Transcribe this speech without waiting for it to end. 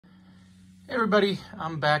Hey everybody,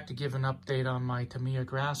 I'm back to give an update on my Tamiya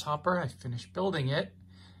Grasshopper. I finished building it,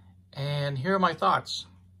 and here are my thoughts.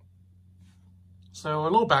 So a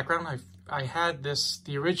little background, I had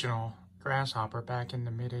the original Grasshopper back in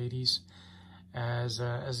the mid-80s as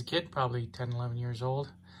a kid, probably 10, 11 years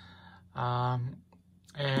old.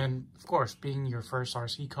 And of course, being your first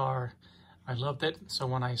RC car, I loved it. So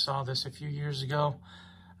when I saw this a few years ago,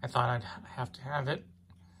 I thought I'd have to have it.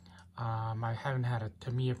 I haven't had a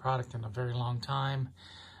Tamiya product in a very long time,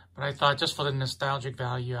 but I thought just for the nostalgic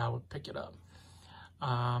value, I would pick it up.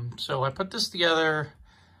 So I put this together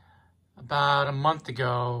about a month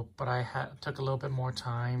ago, but I took a little bit more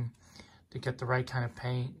time to get the right kind of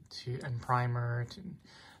paint and primer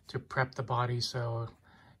to prep the body so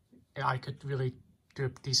I could really do a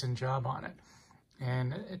decent job on it.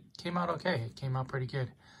 And it came out okay. It came out pretty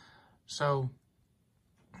good. So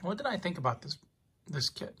what did I think about this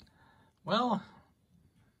kit? Well,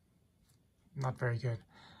 not very good.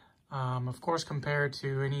 Of course, compared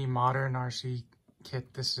to any modern RC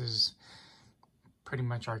kit, this is pretty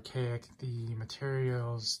much archaic. The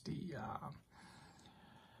materials, the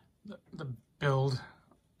build,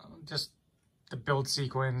 just the build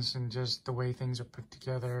sequence and just the way things are put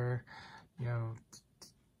together. You know,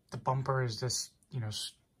 the bumper is just,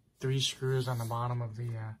 3 screws on the bottom of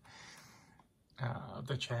the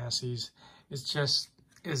chassis. It just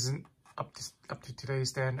isn't up to today's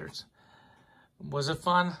standards. Was it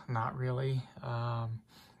fun? Not really. I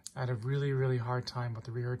had a really hard time with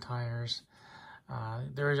the rear tires.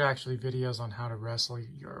 There's actually videos on how to wrestle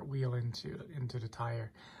your wheel into the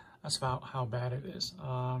tire. That's about how bad it is.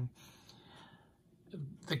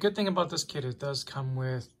 The good thing about this kit, it does come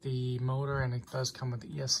with the motor and it does come with the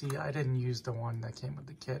ESC. I didn't use the one that came with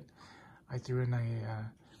the kit. I threw in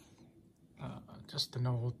just an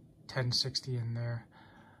old 1060 in there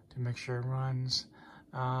to make sure it runs.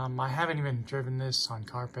 I haven't even driven this on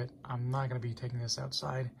carpet. I'm not going to be taking this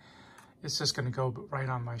outside. It's just going to go right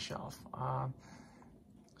on my shelf.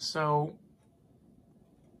 So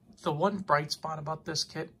the one bright spot about this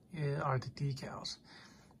kit are the decals.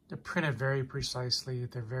 They're printed very precisely.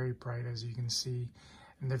 They're very bright, as you can see,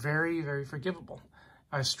 and they're very forgivable.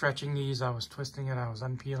 I was stretching these, I was twisting it, I was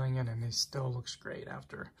unpeeling it, and it still looks great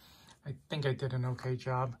after. I think I did an okay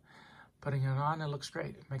job putting it on. It looks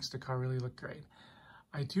great. It makes the car really look great.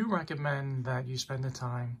 I do recommend that you spend the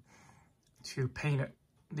time to paint it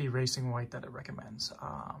the racing white that it recommends.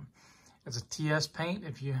 It's a TS paint.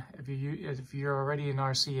 If you're already in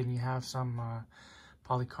RC and you have some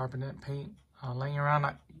polycarbonate paint laying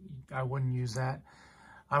around, I wouldn't use that.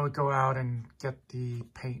 I would go out and get the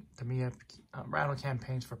paint, the Tamiya rattle can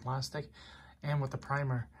paints for plastic, and with the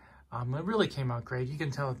primer. It really came out great. You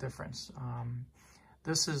can tell the difference.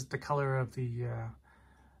 This is the color of the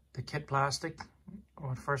kit plastic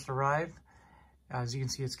when it first arrived. As you can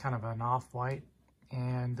see, it's kind of an off-white,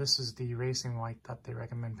 and this is the racing white that they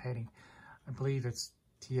recommend painting. I believe it's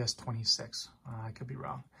TS26. I could be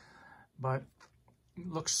wrong, but it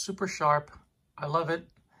looks super sharp. I love it.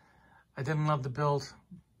 I didn't love the build,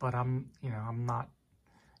 but I'm not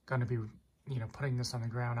going to be, putting this on the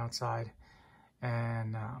ground outside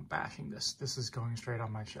and bashing this. This is going straight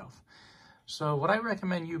on my shelf. So what I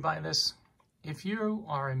recommend you buy this, if you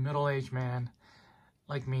are a middle-aged man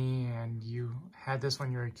like me and you had this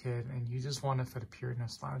when you were a kid and you just want it for the pure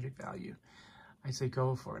nostalgic value, I say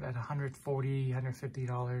go for it. At $140,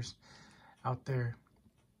 $150 out there,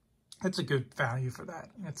 it's a good value for that.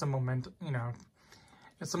 It's a moment,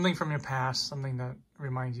 it's something from your past, something that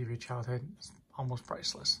reminds you of your childhood. It's almost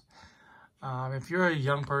priceless. If you're a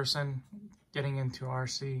young person getting into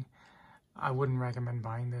RC, I wouldn't recommend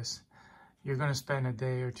buying this. You're going to spend a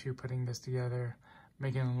day or two putting this together,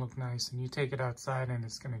 making it look nice, and you take it outside and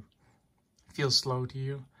it's going to feel slow to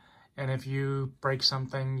you. And if you break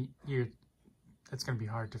something, it's going to be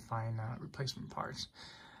hard to find replacement parts.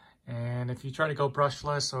 And if you try to go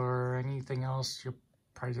brushless or anything else, you're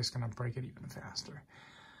probably just going to break it even faster.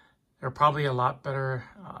 There are probably a lot better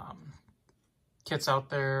kits out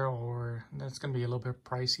there, or that's going to be a little bit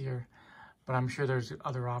pricier. But I'm sure there's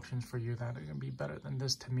other options for you that are going to be better than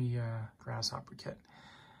this Tamiya Grasshopper kit.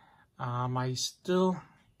 I still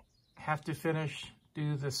have to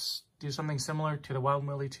do something similar to the Wild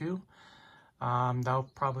Willie 2. That'll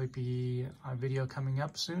probably be a video coming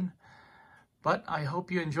up soon. But I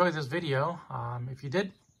hope you enjoyed this video. If you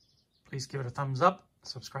did, please give it a thumbs up,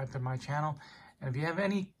 subscribe to my channel. And if you have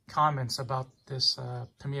any comments about this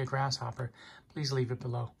Tamiya Grasshopper, please leave it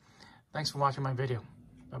below. Thanks for watching my video.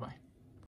 Bye-bye.